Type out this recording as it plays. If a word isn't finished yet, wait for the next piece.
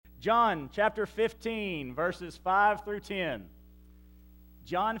John chapter 15, verses 5 through 10.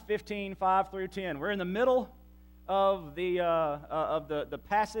 John 15, 5 through 10. We're in the middle of the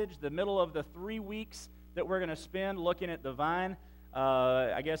passage, the middle of the 3 weeks that we're going to spend looking at the vine.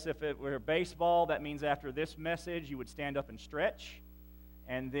 I guess if it were baseball, that means after this message, you would stand up and stretch,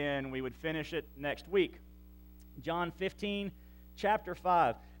 and then we would finish it next week. John 15, chapter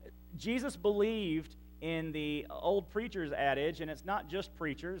 5. Jesus believed in the old preacher's adage, and it's not just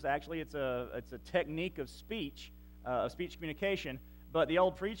preachers. Actually, it's a technique of speech communication. But the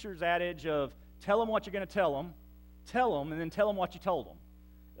old preacher's adage of tell them what you're going to tell them, and then tell them what you told them.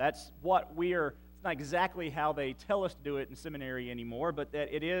 That's what it's not exactly how they tell us to do it in seminary anymore, but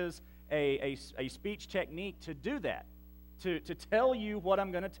that it is a speech technique to do that, to tell you what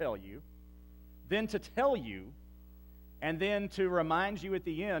I'm going to tell you, then to tell you, and then to remind you at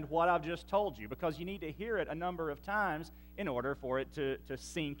the end what I've just told you, because you need to hear it a number of times in order for it to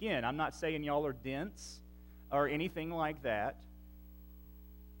sink in. I'm not saying y'all are dense or anything like that.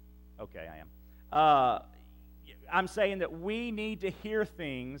 Okay, I am. I'm saying that we need to hear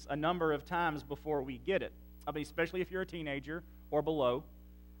things a number of times before we get it. I mean, especially if you're a teenager or below.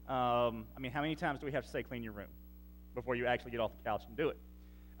 How many times do we have to say clean your room before you actually get off the couch and do it?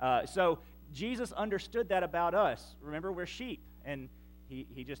 So Jesus understood that about us. Remember, we're sheep, and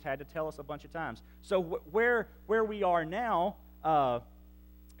he just had to tell us a bunch of times. So where we are now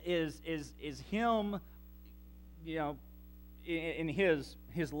is him, in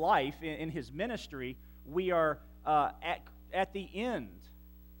his life, in his ministry. We are at the end.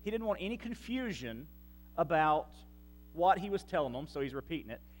 He didn't want any confusion about what he was telling them, so he's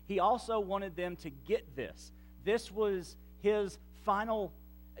repeating it. He also wanted them to get this. This was his final.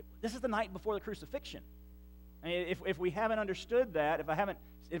 This is the night before the crucifixion. I mean, if we haven't understood that, if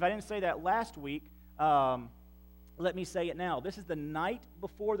I didn't say that last week, let me say it now. This is the night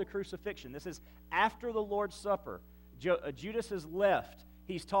before the crucifixion. This is after the Lord's Supper. Judas has left.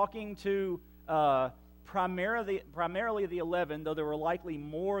 He's talking to primarily the 11, though there were likely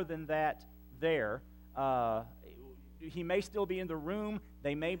more than that there. He may still be in the room.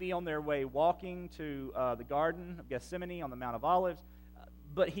 They may be on their way walking to the Garden of Gethsemane on the Mount of Olives.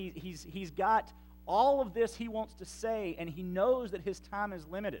 But he's got all of this he wants to say, and he knows that his time is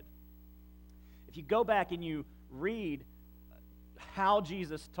limited. If you go back and you read how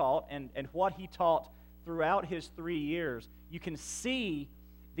Jesus taught and what he taught throughout his 3 years, you can see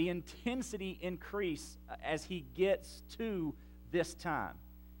the intensity increase as he gets to this time.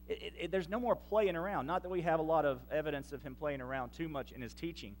 There's no more playing around. Not that we have a lot of evidence of him playing around too much in his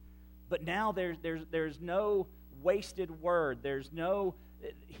teaching, but now there's no wasted word.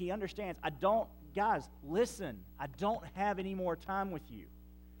 He understands. Guys, listen, I don't have any more time with you.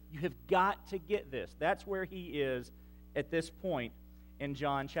 You have got to get this. That's where he is at this point in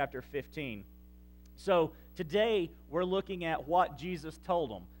John chapter 15. So today we're looking at what Jesus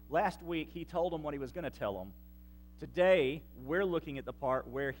told them. Last week he told them what he was going to tell them. Today we're looking at the part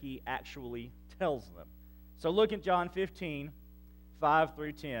where he actually tells them. So look at John 15, 5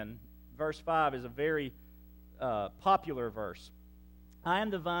 through 10. Verse 5 is a very popular verse. I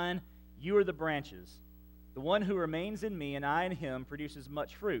am the vine, you are the branches. The one who remains in me and I in him produces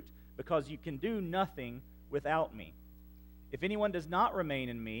much fruit, because you can do nothing without me. If anyone does not remain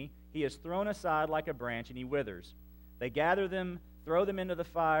in me, he is thrown aside like a branch and he withers. They gather them, throw them into the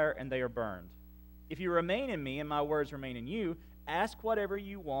fire, and they are burned. If you remain in me and my words remain in you, ask whatever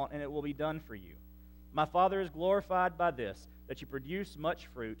you want and it will be done for you. My Father is glorified by this, that you produce much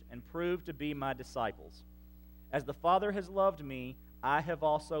fruit and prove to be my disciples. As the Father has loved me, I have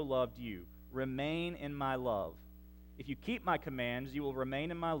also loved you. Remain in my love. If you keep my commands, you will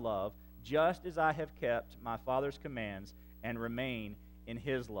remain in my love, just as I have kept my Father's commands and remain in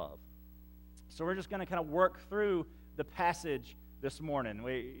his love. So we're just going to kind of work through the passage this morning.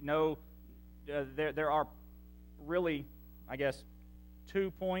 We know there are really,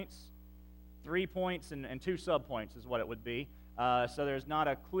 2 points, 3 points, and 2 subpoints is what it would be. So there's not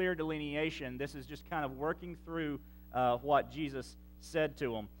a clear delineation. This is just kind of working through what Jesus said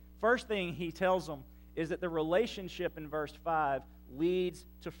to them. First thing he tells them is that the relationship in verse 5 leads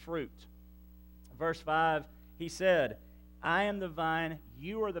to fruit. Verse 5, he said, I am the vine,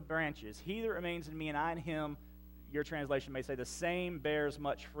 you are the branches. He that remains in me and I in him, your translation may say, the same bears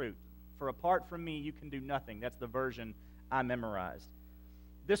much fruit. For apart from me, you can do nothing. That's the version I memorized.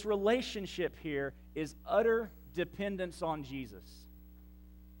 This relationship here is utter dependence on Jesus.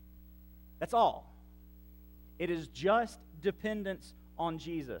 That's all. It is just dependence on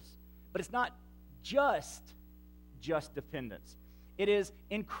Jesus. But it's not just dependence. It is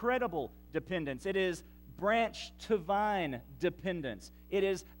incredible dependence. It is branch to vine dependence. It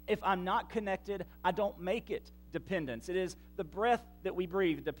is, if I'm not connected, I don't make it dependence. It is the breath that we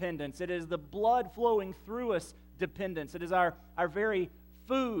breathe dependence. It is the blood flowing through us dependence. It is our very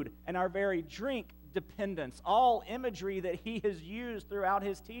food and our very drink dependence. All imagery that he has used throughout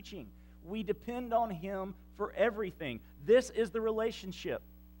his teaching. We depend on him for everything. This is the relationship.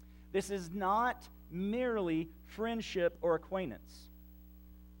 This is not merely friendship or acquaintance.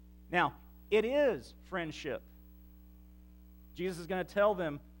 Now, it is friendship. Jesus is going to tell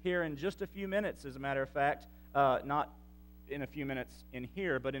them here in just a few minutes, as a matter of fact, not in a few minutes in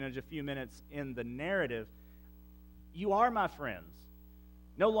here, but in a few minutes in the narrative. You are my friends.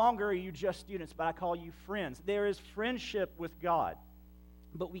 No longer are you just students, but I call you friends. There is friendship with God,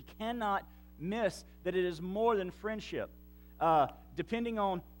 but we cannot miss that it is more than friendship. Depending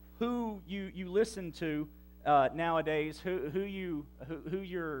on who you listen to nowadays, who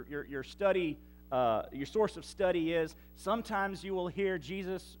your study, your source of study is, sometimes you will hear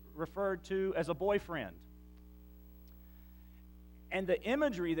Jesus referred to as a boyfriend. And the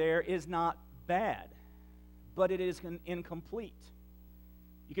imagery there is not bad, but it is incomplete.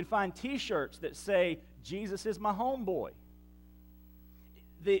 You can find T-shirts that say, Jesus is my homeboy.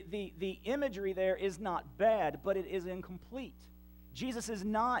 The imagery there is not bad, but it is incomplete. Jesus is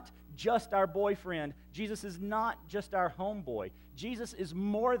not just our boyfriend. Jesus is not just our homeboy. Jesus is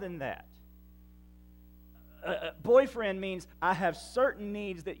more than that. Boyfriend means I have certain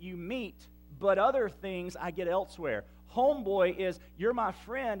needs that you meet, but other things I get elsewhere. Homeboy is, you're my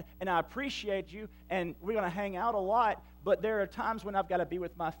friend, and I appreciate you, and we're going to hang out a lot, but there are times when I've got to be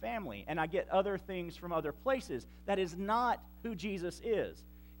with my family, and I get other things from other places. That is not who Jesus is.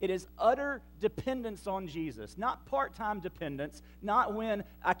 It is utter dependence on Jesus, not part-time dependence, not when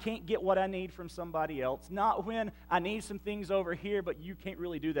I can't get what I need from somebody else, not when I need some things over here, but you can't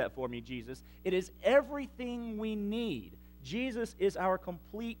really do that for me, Jesus. It is everything we need. Jesus is our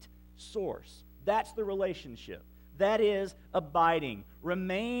complete source. That's the relationship. That is abiding.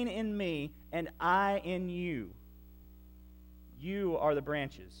 Remain in me, and I in you. You are the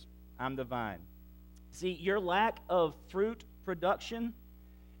branches. I'm the vine. See, your lack of fruit production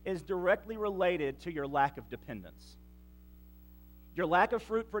is directly related to your lack of dependence. Your lack of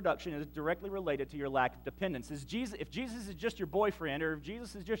fruit production is directly related to your lack of dependence. If Jesus is just your boyfriend, or if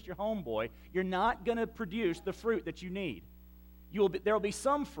Jesus is just your homeboy, you're not going to produce the fruit that you need. There will be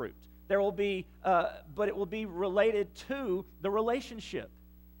some fruit. There will be, but it will be related to the relationship.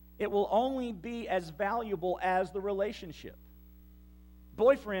 It will only be as valuable as the relationship.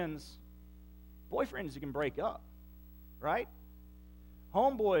 Boyfriends, you can break up, right?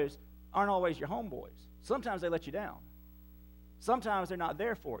 Homeboys aren't always your homeboys. Sometimes they let you down. Sometimes they're not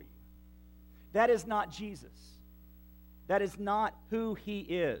there for you. That is not Jesus. That is not who he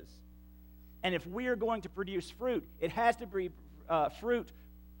is. And if we are going to produce fruit, it has to be fruit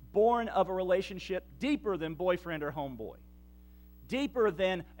born of a relationship deeper than boyfriend or homeboy, deeper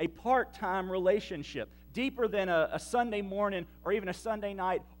than a part-time relationship, deeper than a Sunday morning or even a Sunday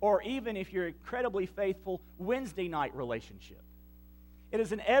night, or even, if you're incredibly faithful, Wednesday night relationship. It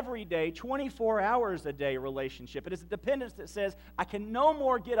is an everyday, 24 hours a day relationship. It is a dependence that says, I can no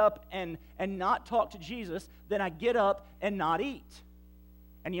more get up and not talk to Jesus than I get up and not eat.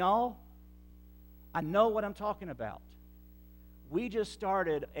 And y'all, I know what I'm talking about. We just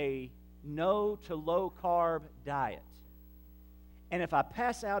started a no to low carb diet. And if I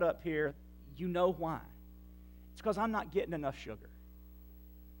pass out up here, you know why. It's because I'm not getting enough sugar.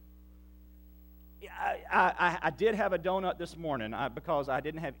 I did have a donut this morning because I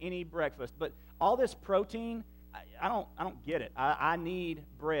didn't have any breakfast. But all this protein, I don't get it. I need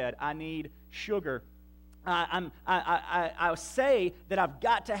bread. I need sugar. I say that I've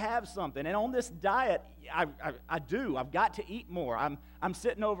got to have something, and on this diet, I do. I've got to eat more. I'm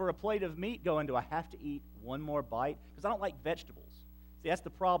sitting over a plate of meat going, do I have to eat one more bite? Because I don't like vegetables. See, that's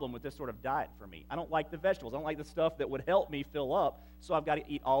the problem with this sort of diet for me. I don't like the vegetables. I don't like the stuff that would help me fill up, so I've got to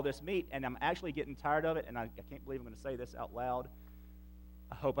eat all this meat, and I'm actually getting tired of it, and I can't believe I'm going to say this out loud.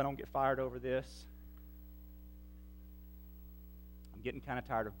 I hope I don't get fired over this. I'm getting kind of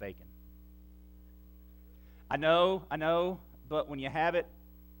tired of bacon. I know, but when you have it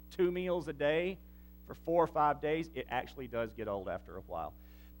 2 meals a day for 4 or 5 days, it actually does get old after a while.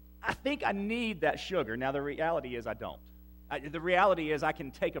 I think I need that sugar. Now, the reality is I don't. The reality is I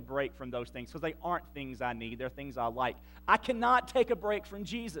can take a break from those things because they aren't things I need. They're things I like. I cannot take a break from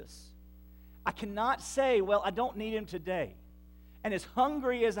Jesus. I cannot say, well, I don't need him today. And as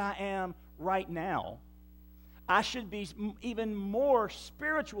hungry as I am right now, I should be even more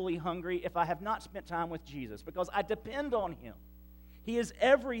spiritually hungry if I have not spent time with Jesus, because I depend on him. He is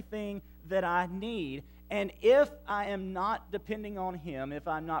everything that I need, And if I am not depending on Him, if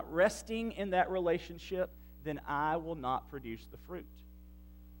I'm not resting in that relationship, then I will not produce the fruit.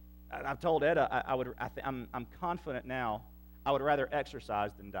 I've told Etta, I'm confident now, I would rather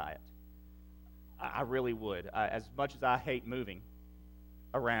exercise than diet. I really would. As much as I hate moving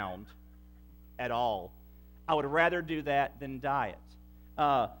around at all, I would rather do that than diet.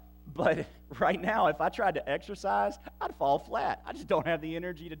 But right now, if I tried to exercise, I'd fall flat. I just don't have the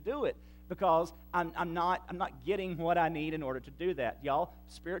energy to do it because I'm not getting what I need in order to do that. Y'all,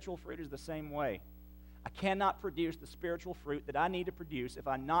 spiritual fruit is the same way. I cannot produce the spiritual fruit that I need to produce if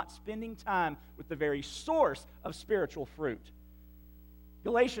I'm not spending time with the very source of spiritual fruit.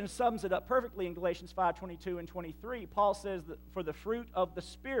 Galatians sums it up perfectly in Galatians 5:22 and 23. Paul says that for the fruit of the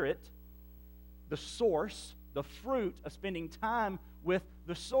Spirit, the source, the fruit of spending time with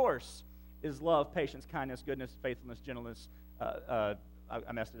the source is love, patience, kindness, goodness, faithfulness, gentleness,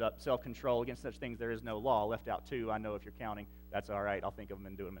 I messed it up, self-control. Against such things there is no law. Left out two. I know if you're counting. That's all right. I'll think of them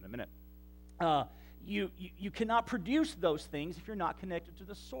and do them in a minute. You cannot produce those things if you're not connected to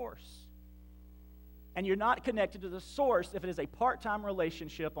the source. And you're not connected to the source if it is a part-time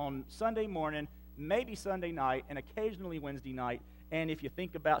relationship on Sunday morning, maybe Sunday night, and occasionally Wednesday night, and if you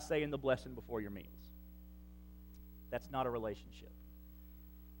think about saying the blessing before your meals. That's not a relationship.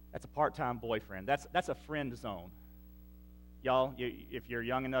 That's a part-time boyfriend. That's a friend zone. Y'all, if you're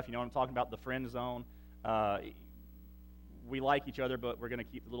young enough, you know what I'm talking about, the friend zone. We like each other, but we're going to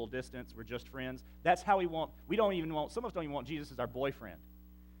keep the little distance. We're just friends. That's how some of us don't even want Jesus as our boyfriend.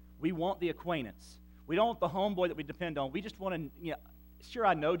 We want the acquaintance. We don't want the homeboy that we depend on. We just want to, sure,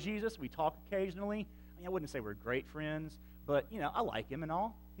 I know Jesus. We talk occasionally. I wouldn't say we're great friends, but, I like him and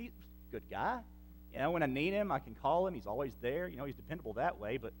all. He's a good guy. When I need him, I can call him. He's always there. He's dependable that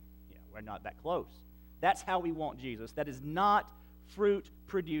way, but, we're not that close. That's how we want Jesus. That is not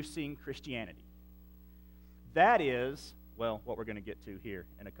fruit-producing Christianity. That is, what we're going to get to here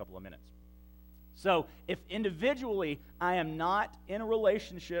in a couple of minutes. So, if individually I am not in a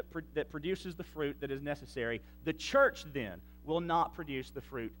relationship that produces the fruit that is necessary, the church then will not produce the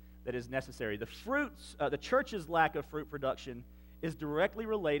fruit that is necessary. The church's lack of fruit production is directly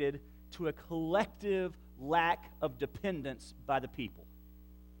related to a collective lack of dependence by the people.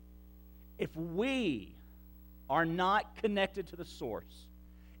 If we are not connected to the source,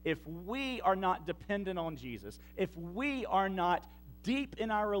 if we are not dependent on Jesus, if we are not deep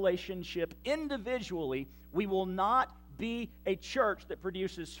in our relationship individually, we will not be a church that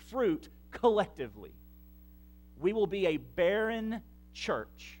produces fruit collectively. We will be a barren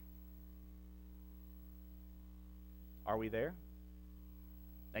church. Are we there?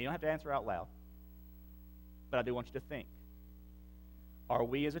 Now, you don't have to answer out loud, but I do want you to think. Are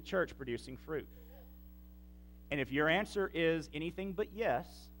we as a church producing fruit? And if your answer is anything but yes,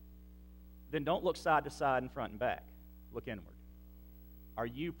 then don't look side to side and front and back. Look inward. Are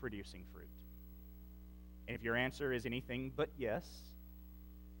you producing fruit? And if your answer is anything but yes,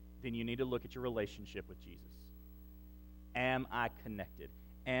 then you need to look at your relationship with Jesus. Am I connected?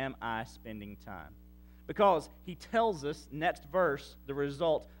 Am I spending time? Because he tells us, next verse, the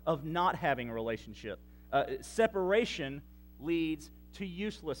result of not having a relationship. Separation leads to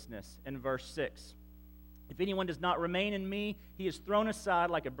uselessness in verse 6. If anyone does not remain in me, he is thrown aside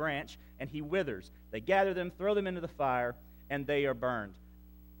like a branch, and he withers. They gather them, throw them into the fire, and they are burned.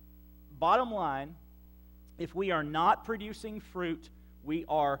 Bottom line, if we are not producing fruit, we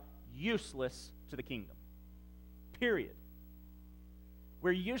are useless to the kingdom. Period.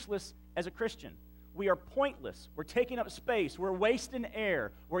 We're useless as a Christian. We are pointless. We're taking up space. We're wasting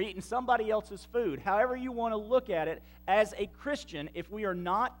air. We're eating somebody else's food. However you want to look at it, as a Christian, if we are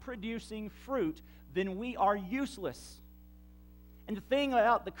not producing fruit, then we are useless. And the thing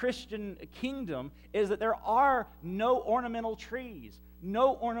about the Christian kingdom is that there are no ornamental trees,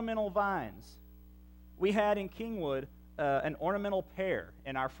 no ornamental vines. We had in Kingwood an ornamental pear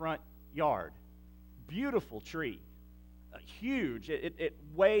in our front yard. Beautiful tree. Huge. It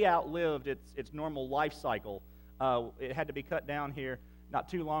way outlived its normal life cycle. It had to be cut down here not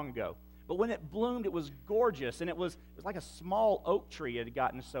too long ago. But when it bloomed, it was gorgeous, and it was like a small oak tree. It had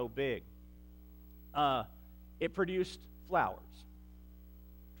gotten so big. It produced flowers,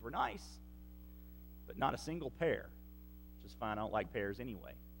 which were nice, but not a single pear, which is fine. I don't like pears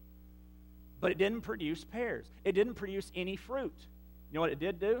anyway. But it didn't produce pears. It didn't produce any fruit. You know what it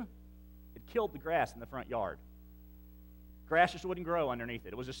did do? It killed the grass in the front yard. Grass just wouldn't grow underneath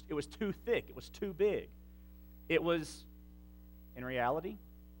it. It was too thick. It was too big. It was, in reality,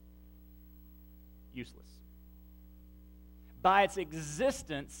 useless. By its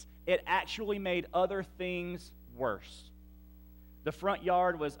existence, it actually made other things worse. The front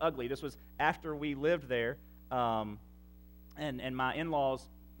yard was ugly. This was after we lived there, and my in-laws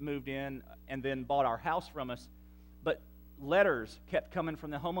moved in and then bought our house from us. But letters kept coming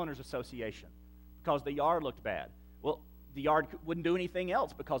from the homeowners association because the yard looked bad. Well, the yard wouldn't do anything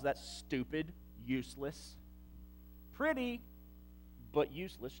else because that stupid, useless, pretty, but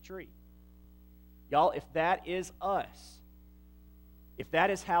useless tree. Y'all, if that is us, if that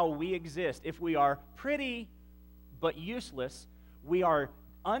is how we exist, if we are pretty but useless, we are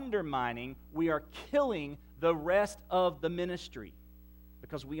undermining, we are killing the rest of the ministry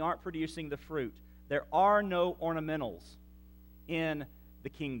because we aren't producing the fruit. There are no ornamentals in the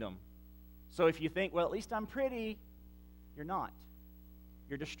kingdom. So if you think, well, at least I'm pretty, you're not.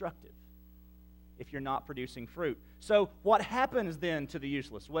 You're destructive if you're not producing fruit. So what happens then to the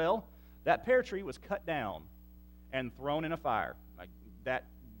useless? Well, that pear tree was cut down and thrown in a fire. Like that,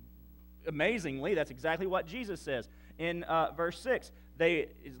 amazingly, that's exactly what Jesus says. In verse 6,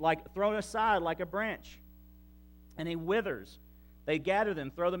 it's like thrown aside like a branch, and he withers. They gather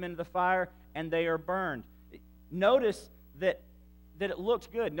them, throw them into the fire, and they are burned. Notice that it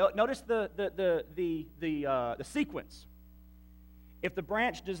looked good. Notice the sequence. If the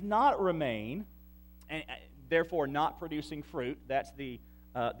branch does not remain, and therefore not producing fruit, that's the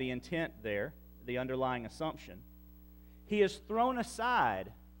intent there, the underlying assumption. He is thrown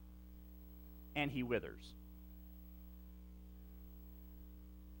aside, and he withers.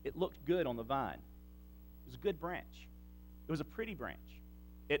 It looked good on the vine. It was a good branch. It was a pretty branch.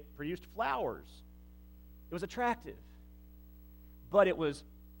 It produced flowers. It was attractive. But it was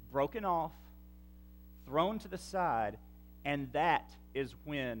broken off, thrown to the side, and that is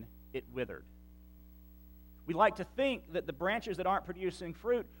when it withered. We like to think that the branches that aren't producing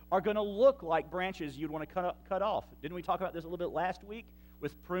fruit are going to look like branches you'd want to cut off. Didn't we talk about this a little bit last week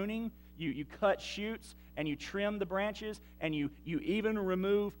with pruning? You cut shoots and you trim the branches and you even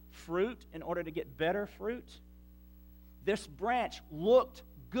remove fruit in order to get better fruit. This branch looked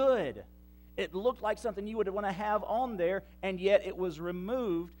good. It looked like something you would want to have on there, and yet it was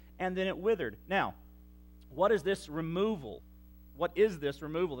removed and then it withered. Now, what is this removal? What is this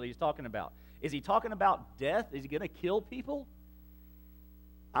removal that he's talking about? Is he talking about death? Is he going to kill people?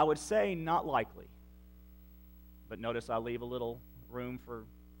 I would say not likely. But notice I leave a little room for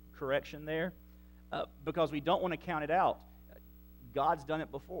correction there because we don't want to count it out. God's done it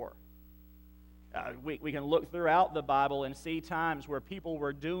before. We can look throughout the Bible and see times where people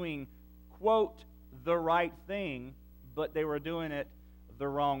were doing, quote, the right thing, but they were doing it the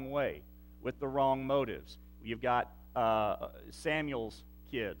wrong way with the wrong motives. You've got Samuel's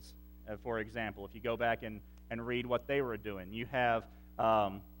kids, for example. If you go back and read what they were doing, you have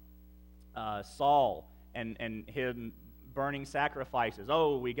Saul and him burning sacrifices.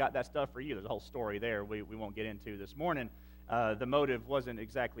 Oh, we got that stuff for you. There's a whole story there we won't get into this morning. The motive wasn't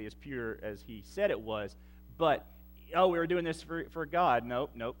exactly as pure as he said it was, but, oh, we were doing this for God.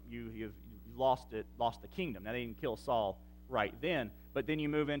 Nope, you've lost the kingdom. Now, they didn't kill Saul right then, but then you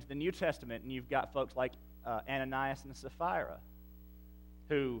move into the New Testament, and you've got folks like Ananias and Sapphira,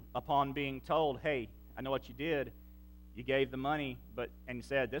 who, upon being told, hey, I know what you did, you gave the money, and you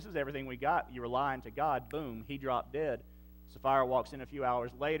said, this is everything we got, you were lying to God, boom, he dropped dead. Sapphira walks in a few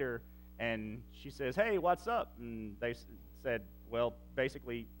hours later, and she says, hey, what's up? And they said, well,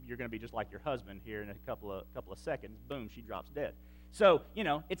 basically, you're going to be just like your husband here in a couple of seconds. Boom, she drops dead. So,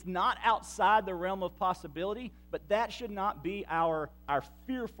 it's not outside the realm of possibility, but that should not be our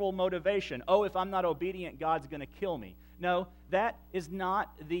fearful motivation. Oh, if I'm not obedient, God's going to kill me. No, that is not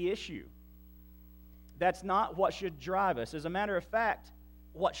the issue. That's not what should drive us. As a matter of fact,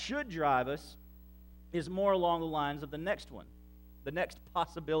 what should drive us is more along the lines of the next one, the next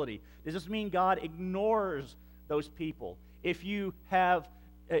possibility. Does this mean God ignores those people? If you're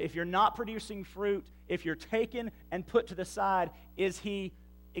not producing fruit, if you're taken and put to the side, is he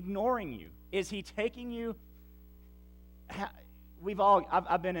ignoring you? Is he taking you?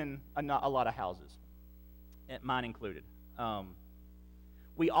 I've been in a lot of houses, mine included.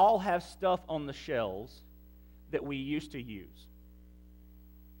 We all have stuff on the shelves that we used to use,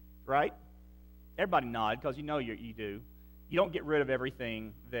 right? Everybody nod because you do. You don't get rid of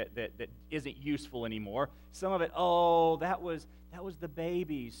everything that isn't useful anymore. Some of it, oh, that was the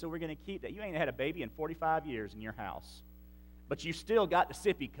baby, so we're going to keep that. You ain't had a baby in 45 years in your house, but you still got the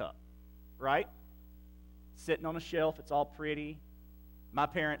sippy cup, right? Sitting on a shelf, it's all pretty. My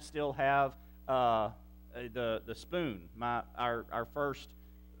parents still have the spoon, our first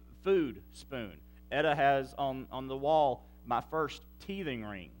food spoon. Etta has on the wall my first teething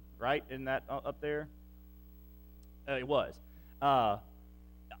ring, right? Isn't that up there? It was. I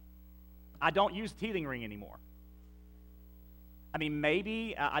don't use the teething ring anymore. I mean,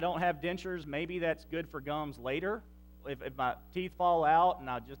 maybe I don't have dentures. Maybe that's good for gums later. If my teeth fall out and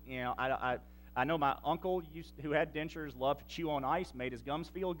I just, I know my uncle who had dentures loved to chew on ice, made his gums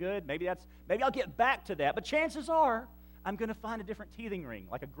feel good. Maybe I'll get back to that. But chances are I'm going to find a different teething ring,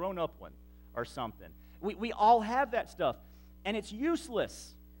 like a grown-up one or something. We all have that stuff, and it's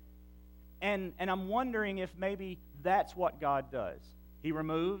useless. And I'm wondering if maybe that's what God does. He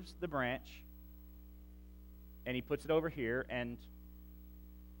removes the branch, and he puts it over here, and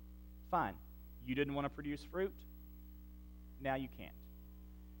fine. You didn't want to produce fruit? Now you can't.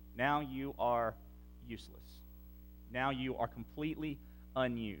 Now you are useless. Now you are completely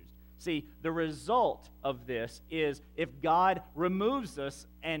unused. See, the result of this is if God removes us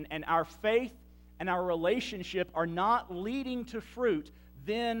and our faith and our relationship are not leading to fruit,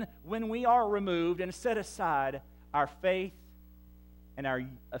 then when we are removed and set aside, our faith and our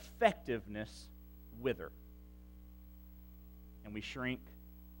effectiveness wither. And we shrink,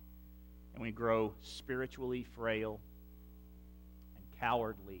 and we grow spiritually frail and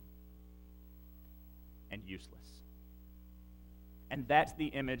cowardly and useless. And that's the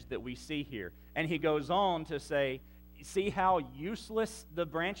image that we see here. And he goes on to say, see how useless the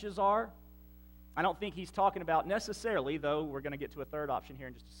branches are? I don't think he's talking about necessarily, though we're going to get to a third option here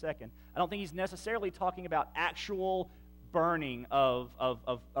in just a second. I don't think he's necessarily talking about actual burning of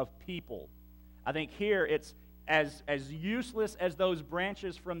people. I think here it's as useless as those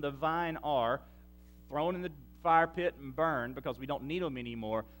branches from the vine are, thrown in the fire pit and burned because we don't need them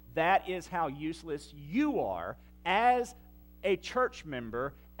anymore. That is how useless you are as a church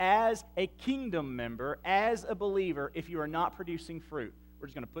member, as a kingdom member, as a believer, if you are not producing fruit. We're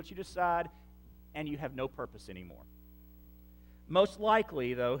just going to put you to the side, and you have no purpose anymore. Most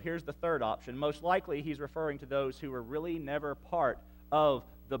likely, though, here's the third option. Most likely, he's referring to those who were really never part of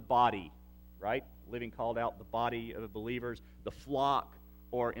the body, right? Living called out the body of the believers, the flock,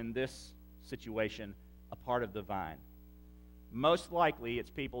 or in this situation, a part of the vine. Most likely, it's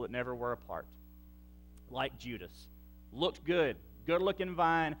people that never were a part, like Judas. Looked good, good-looking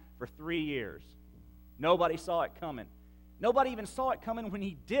vine for 3 years. Nobody saw it coming. Nobody even saw it coming when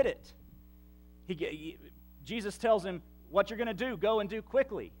he did it. Jesus tells him, what you're going to do, go and do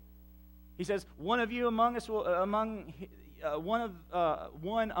quickly. He says, one among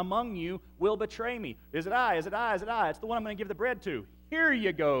you will betray me. Is it I? Is it I? Is it I? It's the one I'm going to give the bread to. Here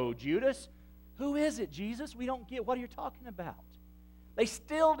you go, Judas. Who is it, Jesus? We don't get what you're talking about. They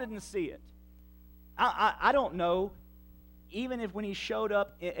still didn't see it. I don't know, even if when he showed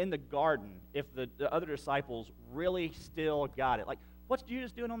up in the garden, if the other disciples really still got it. Like, what's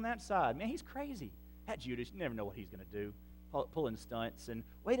Judas doing on that side? Man, he's crazy. That Judas, you never know what he's going to do. Pulling stunts and,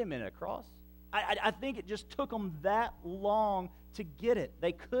 wait a minute, a cross? I think it just took them that long to get it.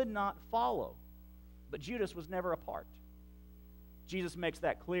 They could not follow. But Judas was never a part. Jesus makes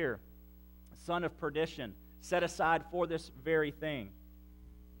that clear. Son of perdition, set aside for this very thing.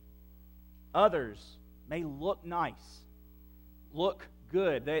 Others may look nice, look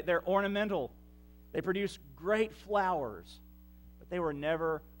good. They're ornamental. They produce great flowers, but they were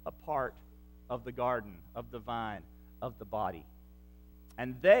never a part of the garden, of the vine, of the body.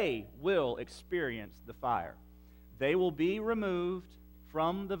 And they will experience the fire. They will be removed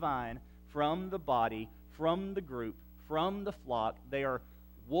from the vine, from the body, from the group, from the flock. They are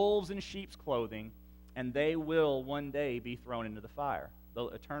wolves in sheep's clothing, and they will one day be thrown into the fire, the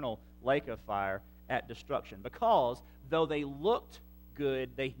eternal lake of fire at destruction. Because though they looked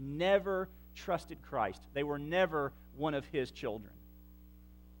good, they never trusted Christ. They were never one of his children.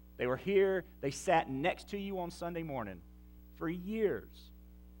 They were here, they sat next to you on Sunday morning for years,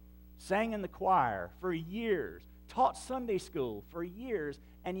 sang in the choir for years, taught Sunday school for years,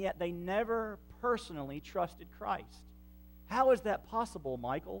 and yet they never personally trusted Christ. How is that possible,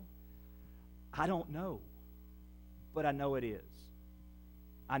 Michael? I don't know, but I know it is.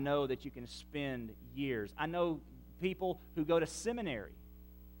 I know that you can spend years. I know people who go to seminary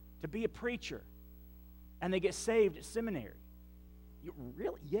to be a preacher, and they get saved at seminary.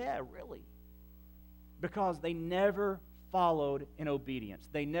 Really? Yeah, really. Because they never followed in obedience.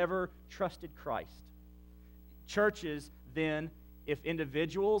 They never trusted Christ. Churches, then, if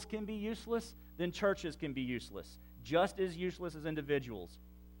individuals can be useless, then churches can be useless, just as useless as individuals.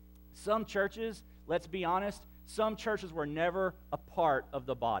 Some churches, let's be honest, some churches were never a part of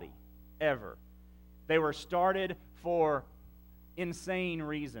the body, ever. They were started for insane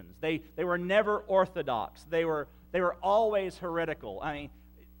reasons. They were never orthodox. They were always heretical. I mean,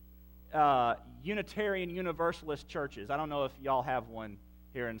 Unitarian Universalist churches. I don't know if y'all have one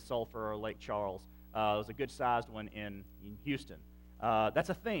here in Sulphur or Lake Charles. There's a good-sized one in Houston. That's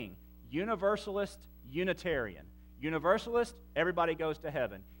a thing. Universalist, Unitarian. Universalist, everybody goes to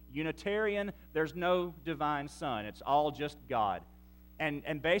heaven. Unitarian, there's no divine son. It's all just God.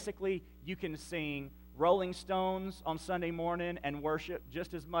 And basically, you can sing Rolling Stones on Sunday morning and worship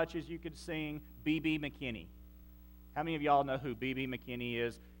just as much as you could sing B.B. McKinney. How many of y'all know who B.B. McKinney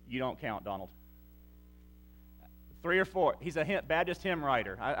is? You don't count, Donald. 3 or 4. He's a Baptist hymn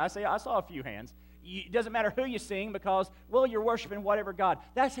writer. I saw a few hands. It doesn't matter who you sing because, well, you're worshiping whatever God.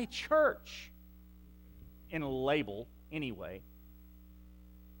 That's a church in a label anyway.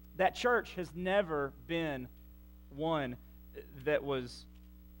 That church has never been one that was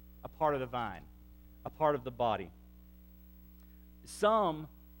a part of the vine, a part of the body. Some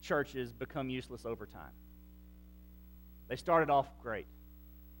churches become useless over time. They started off great.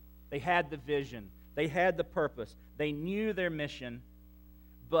 They had the vision. They had the purpose. They knew their mission,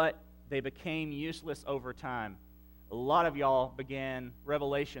 but they became useless over time. A lot of y'all began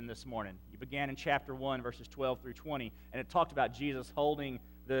Revelation this morning. You began in chapter 1, verses 12 through 20, and it talked about Jesus holding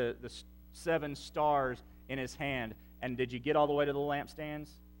the 7 stars in his hand. And did you get all the way to the lampstands?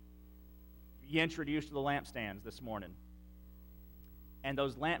 You introduced the lampstands this morning. And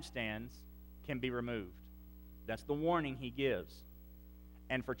those lampstands can be removed. That's the warning he gives.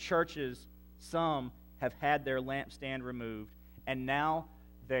 And for churches, some have had their lampstand removed, and now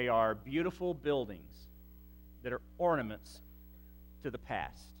they are beautiful buildings that are ornaments to the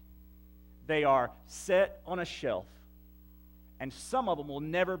past. They are set on a shelf, and some of them will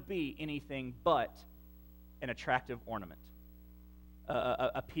never be anything but an attractive ornament,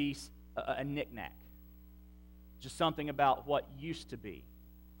 a piece, a knickknack, just something about what used to be,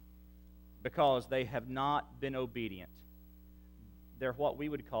 because they have not been obedient. They're what we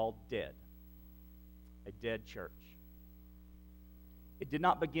would call dead, a dead church. It did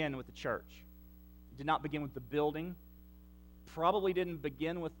not begin with the church. It did not begin with the building. Probably didn't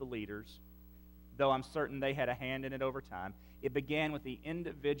begin with the leaders, though I'm certain they had a hand in it over time. It began with the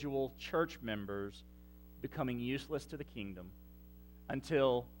individual church members becoming useless to the kingdom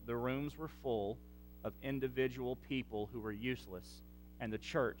until the rooms were full of individual people who were useless, and the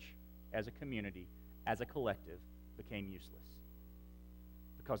church as a community, as a collective, became useless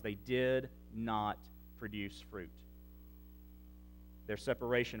because they did not produce fruit. Their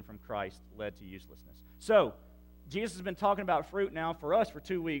separation from Christ led to uselessness. So, Jesus has been talking about fruit now for us for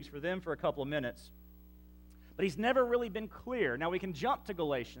 2 weeks, for them for a couple of minutes. But he's never really been clear. Now we can jump to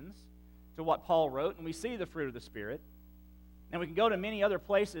Galatians, to what Paul wrote, and we see the fruit of the Spirit. And we can go to many other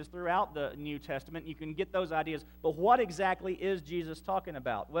places throughout the New Testament, and you can get those ideas. But what exactly is Jesus talking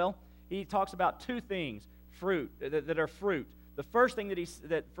about? Well, he talks about 2 things, fruit, that are fruit. The first thing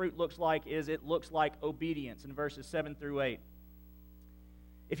that fruit looks like is it looks like obedience in verses 7 through 8.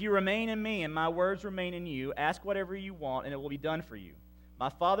 If you remain in me and my words remain in you, ask whatever you want and it will be done for you. My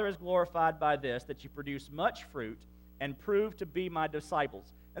Father is glorified by this, that you produce much fruit and prove to be my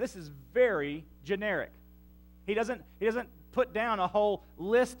disciples. Now this is very generic. He doesn't put down a whole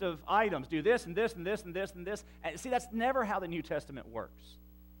list of items. Do this and this and this and this and this. And see, that's never how the New Testament works.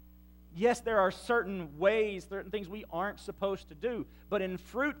 Yes, there are certain ways, certain things we aren't supposed to do. But in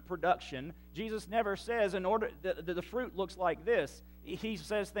fruit production, Jesus never says in order the fruit looks like this. He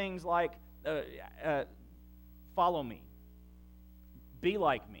says things like, follow me. Be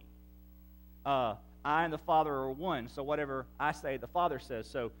like me. I and the Father are one, so whatever I say, the Father says.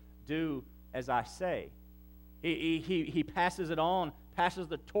 So do as I say. He passes it on, passes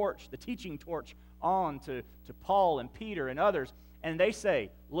the torch, the teaching torch on to Paul and Peter and others. And they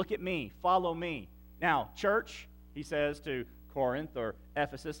say, look at me, follow me. Now, church, he says to Corinth or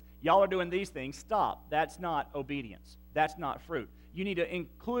Ephesus, y'all are doing these things. Stop. That's not obedience. That's not fruit. You need to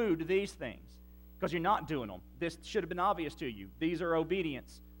include these things because you're not doing them. This should have been obvious to you. These are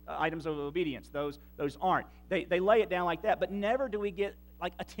obedience, items of obedience. Those aren't. They lay it down like that, but never do we get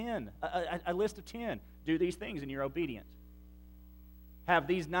like a list of 10. Do these things and you're obedient. Have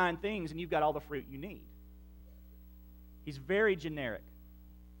these 9 things and you've got all the fruit you need. He's very generic,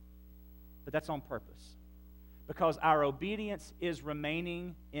 but that's on purpose because our obedience is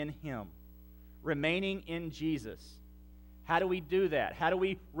remaining in Him, remaining in Jesus. How do we do that? How do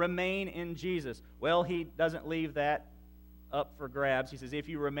we remain in Jesus? Well, he doesn't leave that up for grabs. He says, if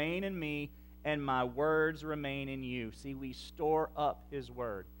you remain in me and my words remain in you. See, we store up his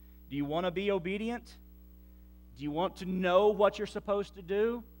word. Do you want to be obedient? Do you want to know what you're supposed to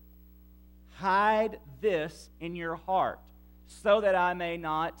do? Hide this in your heart so that I may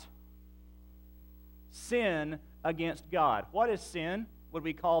not sin against God. What is sin? Would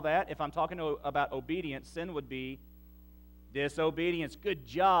we call that? If I'm talking about obedience, sin would be disobedience. Good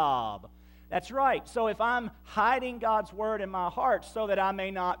job. That's right. So if I'm hiding God's word in my heart so that I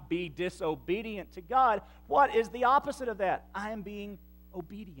may not be disobedient to God, what is the opposite of that? I am being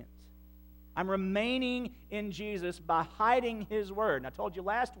obedient. I'm remaining in Jesus by hiding his word. And I told you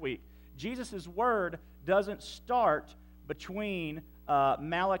last week, Jesus' word doesn't start between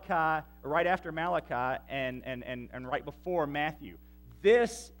Malachi, right after Malachi, and right before Matthew.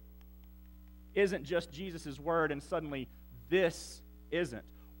 This isn't just Jesus' word, and suddenly this isn't.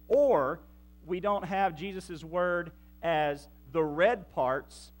 Or we don't have Jesus' word as the red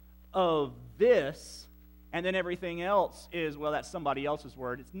parts of this, and then everything else is, well, that's somebody else's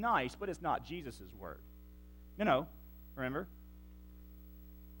word. It's nice, but it's not Jesus' word. No, remember?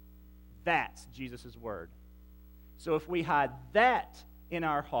 That's Jesus' word. So if we hide that in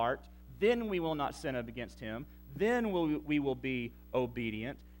our heart, then we will not sin against him, then we will be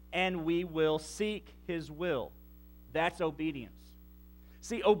obedient, and we will seek his will. That's obedience.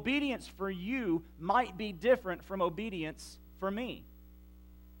 See, obedience for you might be different from obedience for me.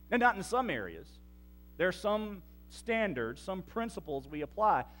 And not in some areas. There are some standards, some principles we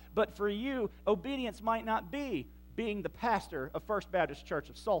apply. But for you, obedience might not be being the pastor of First Baptist Church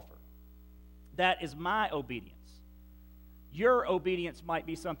of Sulphur. That is my obedience. Your obedience might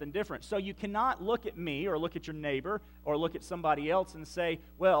be something different. So you cannot look at me or look at your neighbor or look at somebody else and say,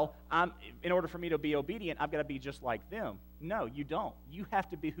 well, in order for me to be obedient, I've got to be just like them. No, you don't. You have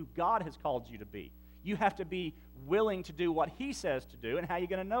to be who God has called you to be. You have to be willing to do what he says to do. And how are you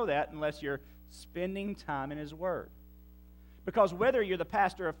going to know that unless you're spending time in his word? Because whether you're the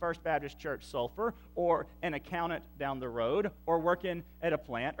pastor of First Baptist Church Sulphur or an accountant down the road or working at a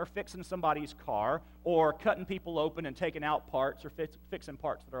plant or fixing somebody's car or cutting people open and taking out parts or fixing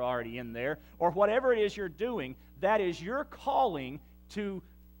parts that are already in there or whatever it is you're doing, that is your calling to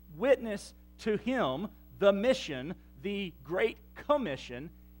witness to him the mission, the Great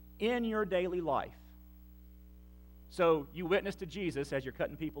Commission in your daily life. So you witness to Jesus as you're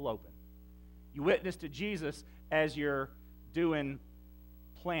cutting people open. You witness to Jesus as you're doing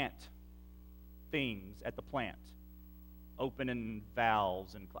plant things at the plant, opening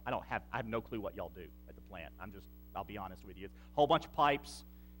valves, and I have no clue what y'all do at the plant. I'll be honest with you. It's a whole bunch of pipes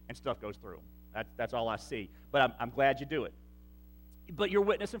and stuff goes through them. That's all I see. But I'm glad you do it. But you're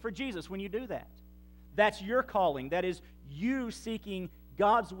witnessing for Jesus when you do that. That's your calling. That is you seeking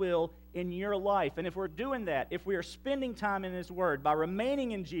God's will in your life. And if we're doing that, if we are spending time in his word, by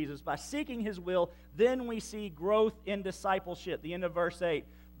remaining in Jesus, by seeking his will, then we see growth in discipleship. The end of verse 8.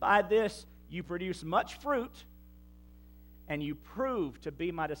 By this you produce much fruit, and you prove to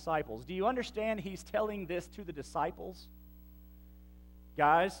be my disciples. Do you understand he's telling this to the disciples?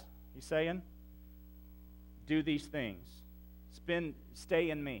 Guys, he's saying, do these things. Stay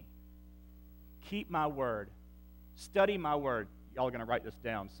in me. Keep my word. Study my word. Y'all are going to write this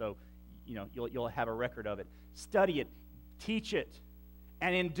down, so you'll have a record of it. Study it, teach it,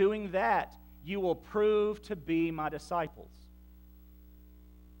 and in doing that, you will prove to be my disciples.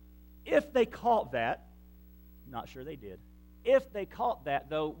 If they caught that, not sure they did. If they caught that,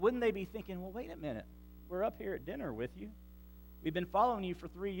 though, wouldn't they be thinking, well, wait a minute, we're up here at dinner with you. We've been following you for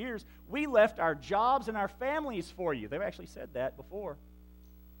 3 years. We left our jobs and our families for you. They've actually said that before.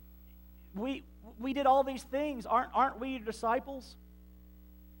 We did all these things. Aren't we your disciples?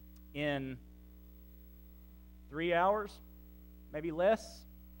 In 3 hours, maybe less,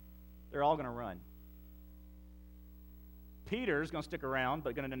 they're all going to run. Peter's going to stick around,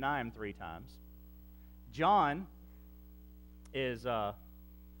 but going to deny him 3 times. John is,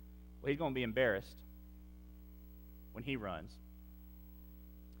 he's going to be embarrassed when he runs.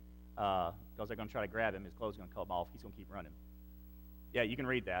 Because they're going to try to grab him. His clothes are going to come off. He's going to keep running. Yeah, you can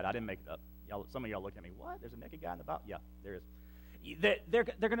read that. I didn't make it up. Some of y'all looked at me, what? There's a naked guy in the Bible? Yeah, there is.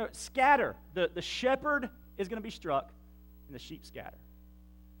 They're going to scatter. The shepherd is going to be struck, and the sheep scatter.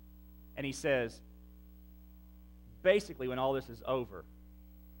 And he says, basically, when all this is over,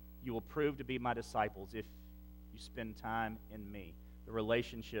 you will prove to be my disciples if you spend time in me. The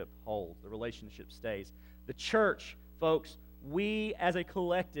relationship holds. The relationship stays. The church, folks, we as a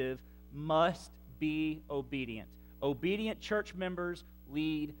collective must be obedient. Obedient church members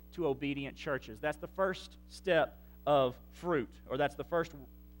lead to obedient churches. That's the first step of fruit, or that's the first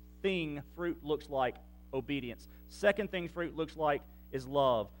thing fruit looks like, obedience. Second thing fruit looks like is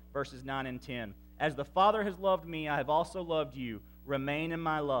love, verses 9 and 10. As the Father has loved me, I have also loved you. Remain in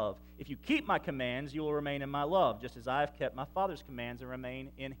my love. If you keep my commands, you will remain in my love, just as I have kept my Father's commands and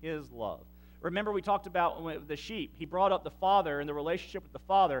remain in his love. Remember we talked about the sheep. He brought up the Father and the relationship with the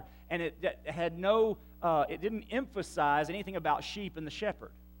Father, and it didn't emphasize anything about sheep and the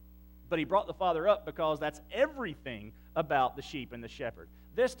shepherd. But he brought the Father up because that's everything about the sheep and the shepherd.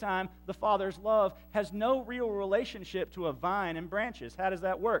 This time, the Father's love has no real relationship to a vine and branches. How does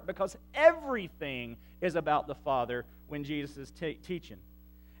that work? Because everything is about the Father when Jesus is teaching.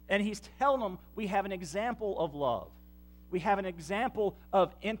 And he's telling them we have an example of love. We have an example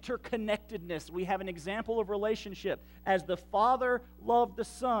of interconnectedness. We have an example of relationship. As the Father loved the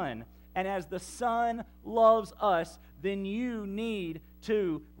Son, and as the Son loves us, then you need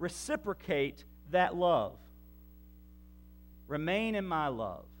to reciprocate that love. Remain in my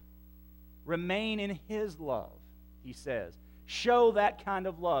love. Remain in his love, he says. Show that kind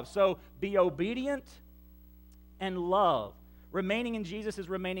of love. So be obedient and love. Remaining in Jesus is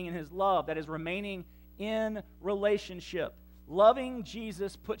remaining in his love. That is remaining in relationship. Loving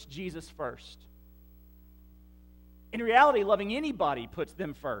Jesus puts Jesus first. In reality, loving anybody puts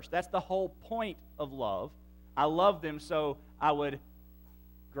them first. That's the whole point of love. I love them, so I would.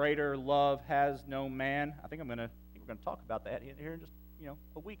 Greater love has no man. I think we're going to talk about that here in just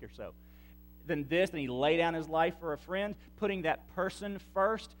a week or so. Than this, and he laid down his life for a friend, putting that person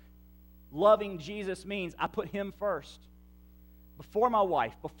first. Loving Jesus means I put him first. Before my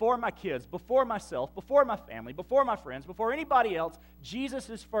wife, before my kids, before myself, before my family, before my friends, before anybody else, Jesus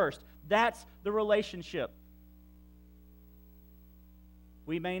is first. That's the relationship.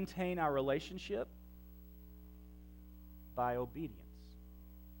 We maintain our relationship by obedience.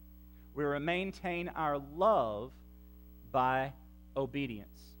 We maintain our love by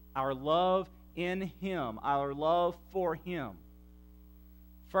obedience. Our love in him, our love for him.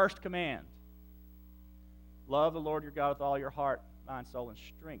 First command, love the Lord your God with all your heart, mind, soul, and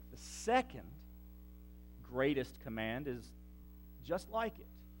strength. The second greatest command is just like it.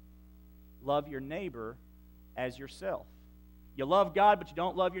 Love your neighbor as yourself. You love God, but you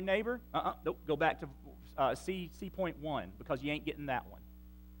don't love your neighbor? Nope. Go back to C point 1, because you ain't getting that one.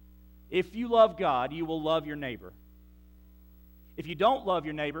 If you love God, you will love your neighbor. If you don't love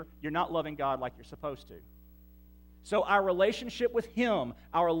your neighbor, you're not loving God like you're supposed to. So our relationship with him,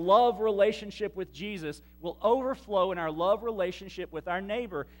 our love relationship with Jesus, will overflow in our love relationship with our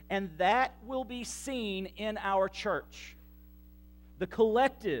neighbor, and that will be seen in our church. The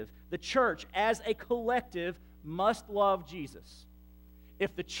collective, the church as a collective, must love Jesus.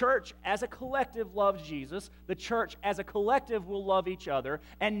 If the church as a collective loves Jesus, the church as a collective will love each other,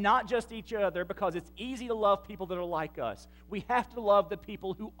 and not just each other, because it's easy to love people that are like us. We have to love the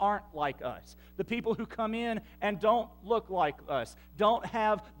people who aren't like us, the people who come in and don't look like us, don't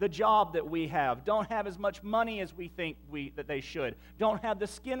have the job that we have, don't have as much money as we think that they should, don't have the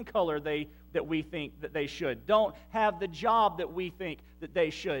skin color that we think that they should, don't have the job that we think that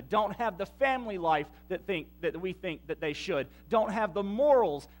they should, don't have the family life that we think that they should, don't have the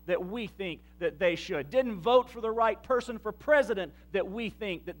morals that we think that they should, didn't vote for the right person for president that we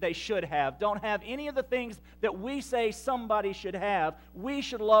think that they should have, don't have any of the things that we say somebody should have. We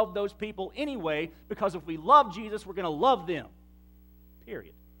should love those people anyway, because if we love Jesus, we're going to love them.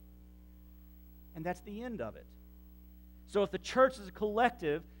 Period. And that's the end of it. So if the church as a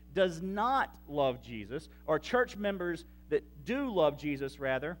collective does not love Jesus, or church members that do love Jesus,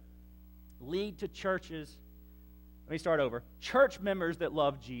 rather, lead to churches. Let me start over. Church members that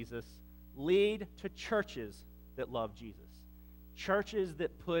love Jesus lead to churches that love Jesus. Churches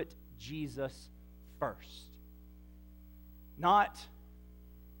that put Jesus first. Not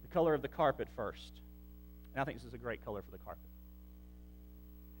the color of the carpet first. And I think this is a great color for the carpet.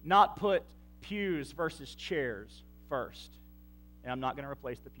 Not put pews versus chairs first. And I'm not going to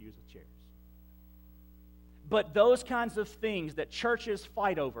replace the pews with chairs. But those kinds of things that churches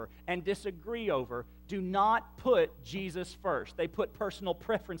fight over and disagree over do not put Jesus first. They put personal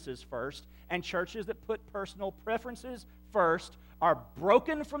preferences first, and churches that put personal preferences first are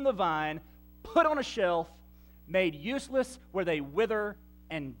broken from the vine, put on a shelf, made useless where they wither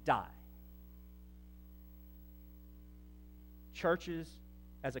and die. Churches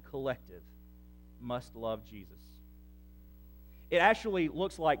as a collective must love Jesus. It actually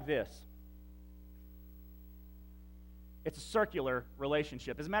looks like this. It's a circular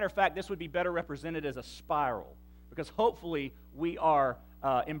relationship. As a matter of fact, this would be better represented as a spiral, because hopefully we are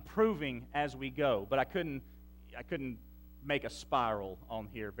improving as we go. But I couldn't make a spiral on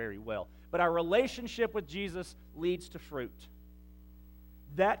here very well. But our relationship with Jesus leads to fruit.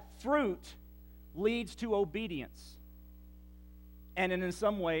 That fruit leads to obedience, and in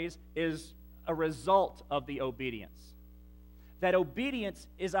some ways is a result of the obedience. That obedience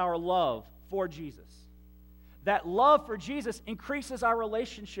is our love for Jesus. That love for Jesus increases our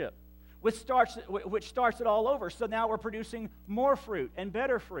relationship, which starts it all over. So now we're producing more fruit and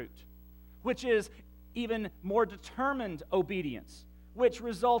better fruit, which is even more determined obedience, which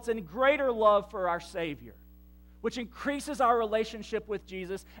results in greater love for our Savior, which increases our relationship with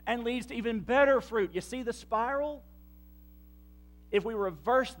Jesus and leads to even better fruit. You see the spiral? If we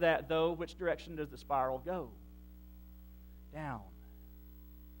reverse that, though, which direction does the spiral go? Down.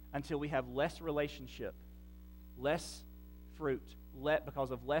 Until we have less relationship, less fruit,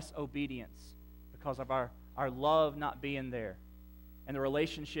 because of less obedience, because of our love not being there. And the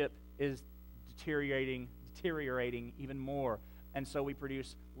relationship is deteriorating even more. And so we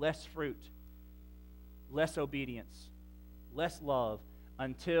produce less fruit, less obedience, less love,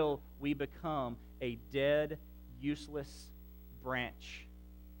 until we become a dead, useless branch,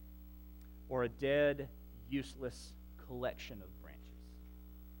 or a dead, useless collection of branches.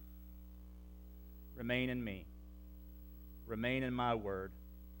 Remain in me. Remain in my word.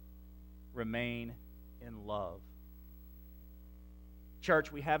 Remain in love.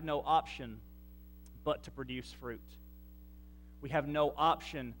 Church, we have no option but to produce fruit. We have no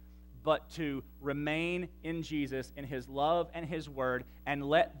option but to remain in Jesus, in His love and His word, and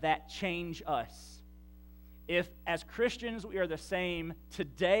let that change us. If, as Christians, we are the same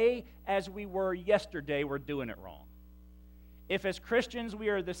today as we were yesterday, we're doing it wrong. If, as Christians, we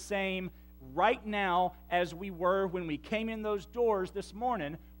are the same right now as we were when we came in those doors this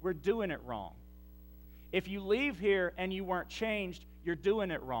morning, we're doing it wrong. If you leave here and you weren't changed, you're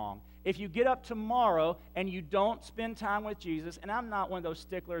doing it wrong. If you get up tomorrow and you don't spend time with Jesus, and I'm not one of those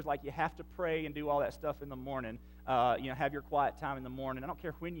sticklers like you have to pray and do all that stuff in the morning, have your quiet time in the morning. I don't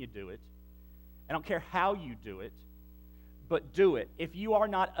care when you do it. I don't care how you do it, but do it. If you are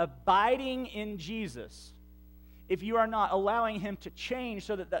not abiding in Jesus, if you are not allowing Him to change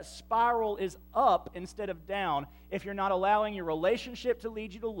so that spiral is up instead of down, if you're not allowing your relationship to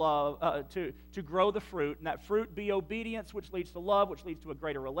lead you to love, to grow the fruit, and that fruit be obedience, which leads to love, which leads to a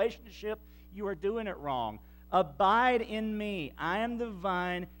greater relationship, you are doing it wrong. Abide in me. I am the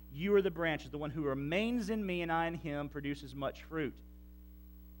vine, you are the branches. The one who remains in me and I in him produces much fruit.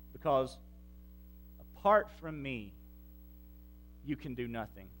 Because apart from me, you can do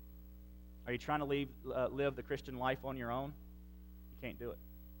nothing. Are you trying to live the Christian life on your own? You can't do it.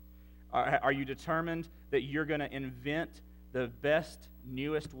 Are you determined that you're going to invent the best,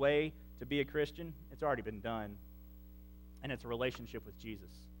 newest way to be a Christian? It's already been done, and it's a relationship with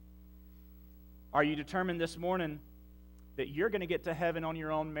Jesus. Are you determined this morning that you're going to get to heaven on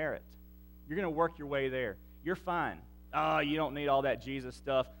your own merit? You're going to work your way there. You're fine. Oh, you don't need all that Jesus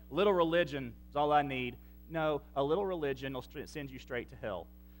stuff. A little religion is all I need. No, a little religion will send you straight to hell.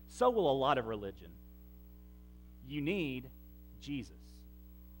 So will a lot of religion. You need Jesus.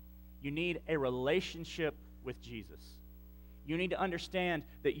 You need a relationship with Jesus. You need to understand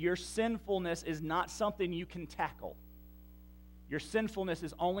that your sinfulness is not something you can tackle. Your sinfulness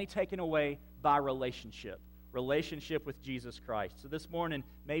is only taken away by relationship with Jesus Christ. So this morning,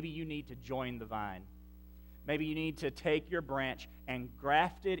 maybe you need to join the vine. Maybe you need to take your branch and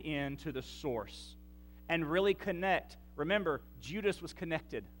graft it into the source and really connect. Remember, Judas was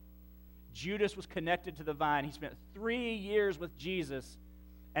connected. Judas was connected to the vine. He spent 3 years with Jesus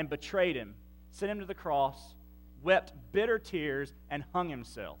and betrayed him, sent him to the cross, wept bitter tears, and hung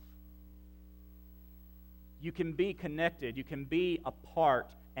himself. You can be connected. You can be a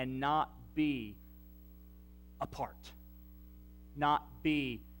part and not be apart. Not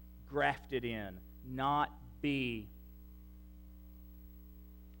be grafted in. Not be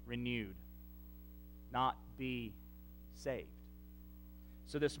renewed. Not be saved.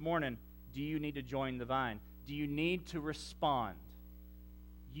 So this morning, do you need to join the vine? Do you need to respond?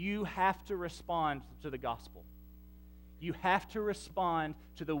 You have to respond to the gospel. You have to respond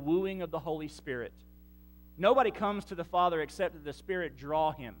to the wooing of the Holy Spirit. Nobody comes to the Father except that the Spirit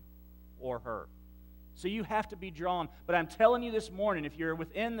draw him or her. So you have to be drawn. But I'm telling you this morning, if you're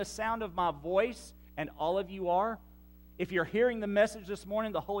within the sound of my voice, and all of you are, if you're hearing the message this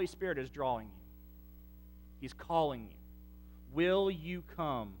morning, the Holy Spirit is drawing you. He's calling you. Will you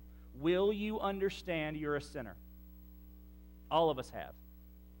come? Will you understand you're a sinner? All of us have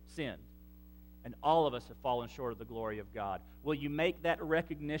sinned, and all of us have fallen short of the glory of God. Will you make that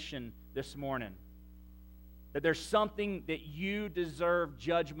recognition this morning that there's something that you deserve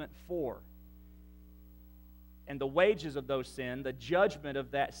judgment for? And the wages of those sin, the judgment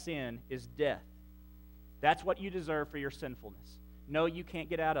of that sin, is death. That's what you deserve for your sinfulness. No, you can't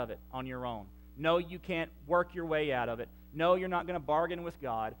get out of it on your own. No, you can't work your way out of it. No, you're not going to bargain with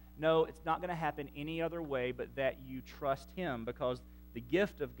God. No, it's not going to happen any other way but that you trust Him, because the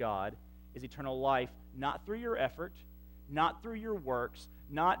gift of God is eternal life, not through your effort, not through your works,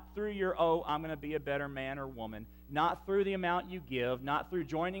 not through your, I'm going to be a better man or woman, not through the amount you give, not through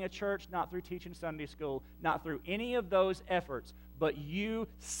joining a church, not through teaching Sunday school, not through any of those efforts, but you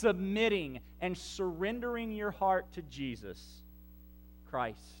submitting and surrendering your heart to Jesus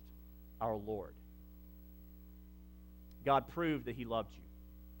Christ, our Lord. God proved that He loved you,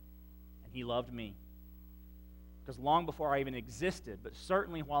 and He loved me. Because long before I even existed, but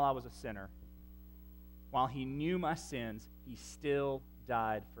certainly while I was a sinner, while He knew my sins, He still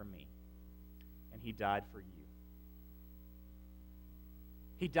died for me. And He died for you.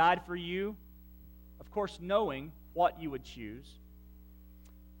 He died for you, of course, knowing what you would choose,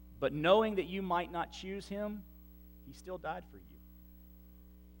 but knowing that you might not choose Him, He still died for you.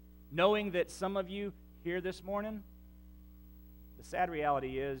 Knowing that some of you here this morning, the sad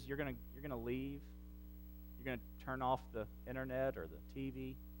reality is you're going to leave. You're going to turn off the internet or the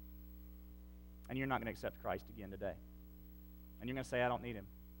TV, and you're not going to accept Christ again today. And you're going to say, I don't need Him.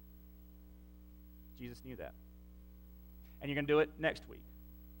 Jesus knew that. And you're going to do it next week,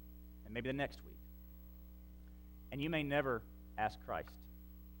 and maybe the next week. And you may never ask Christ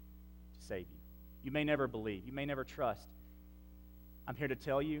to save you. You may never believe. You may never trust. I'm here to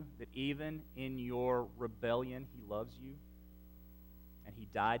tell you that even in your rebellion, He loves you, and He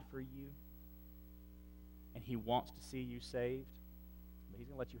died for you, and He wants to see you saved, but He's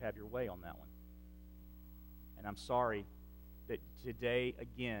going to let you have your way on that one. And I'm sorry that today,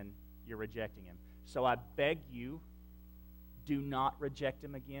 again, you're rejecting Him. So I beg you, do not reject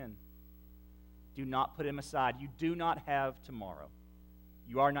Him again. Do not put Him aside. You do not have tomorrow.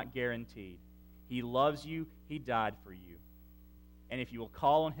 You are not guaranteed. He loves you. He died for you. And if you will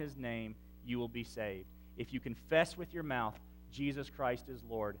call on His name, you will be saved. If you confess with your mouth Jesus Christ is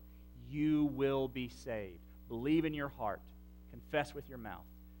Lord, you will be saved. Believe in your heart. Confess with your mouth.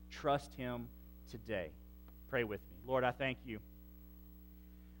 Trust Him today. Pray with me. Lord, I thank You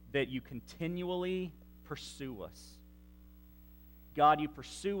that You continually pursue us. God, You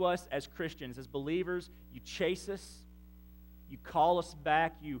pursue us as Christians, as believers. You chase us. You call us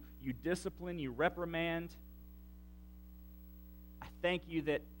back. You discipline. You reprimand. I thank You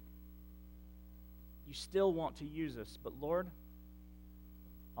that You still want to use us. But Lord,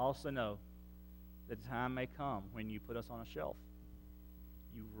 I also know that the time may come when You put us on a shelf.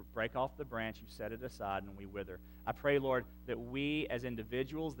 You break off the branch, You set it aside, and we wither. I pray, Lord, that we as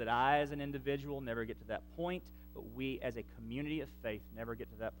individuals, that I as an individual never get to that point, but we as a community of faith never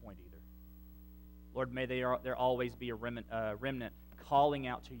get to that point either. Lord, may there always be a remnant calling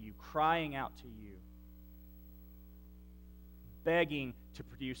out to You, crying out to You, begging to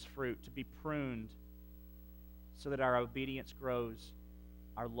produce fruit, to be pruned, so that our obedience grows,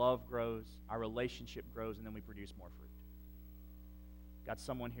 our love grows, our relationship grows, and then we produce more fruit. God,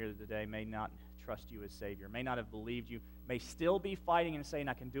 someone here today may not trust You as Savior, may not have believed You, may still be fighting and saying,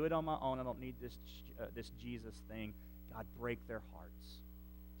 I can do it on my own, I don't need this Jesus thing. God, break their hearts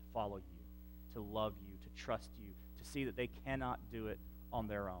to follow You, to love You, to trust You, to see that they cannot do it on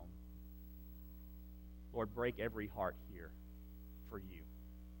their own. Lord, break every heart here for You.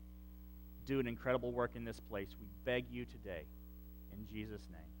 Do an incredible work in this place. We beg You today. In Jesus'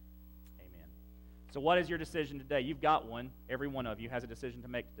 name, amen. So what is your decision today? You've got one. Every one of you has a decision to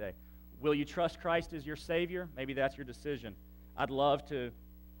make today. Will you trust Christ as your Savior? Maybe that's your decision. I'd love to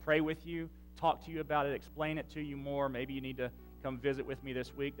pray with you, talk to you about it, explain it to you more. Maybe you need to come visit with me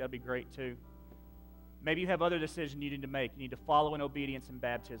this week. That'd be great too. Maybe you have other decisions you need to make. You need to follow in obedience in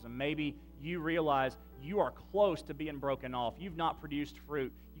baptism. Maybe you realize you are close to being broken off. You've not produced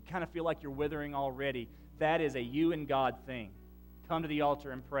fruit. You kind of feel like you're withering already. That is a you and God thing. Come to the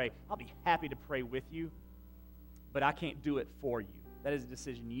altar and pray. I'll be happy to pray with you, but I can't do it for you. That is a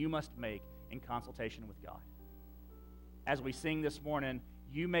decision you must make in consultation with God. As we sing this morning,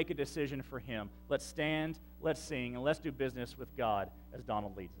 you make a decision for Him. Let's stand, let's sing, and let's do business with God as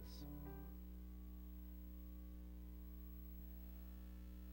Donald leads us.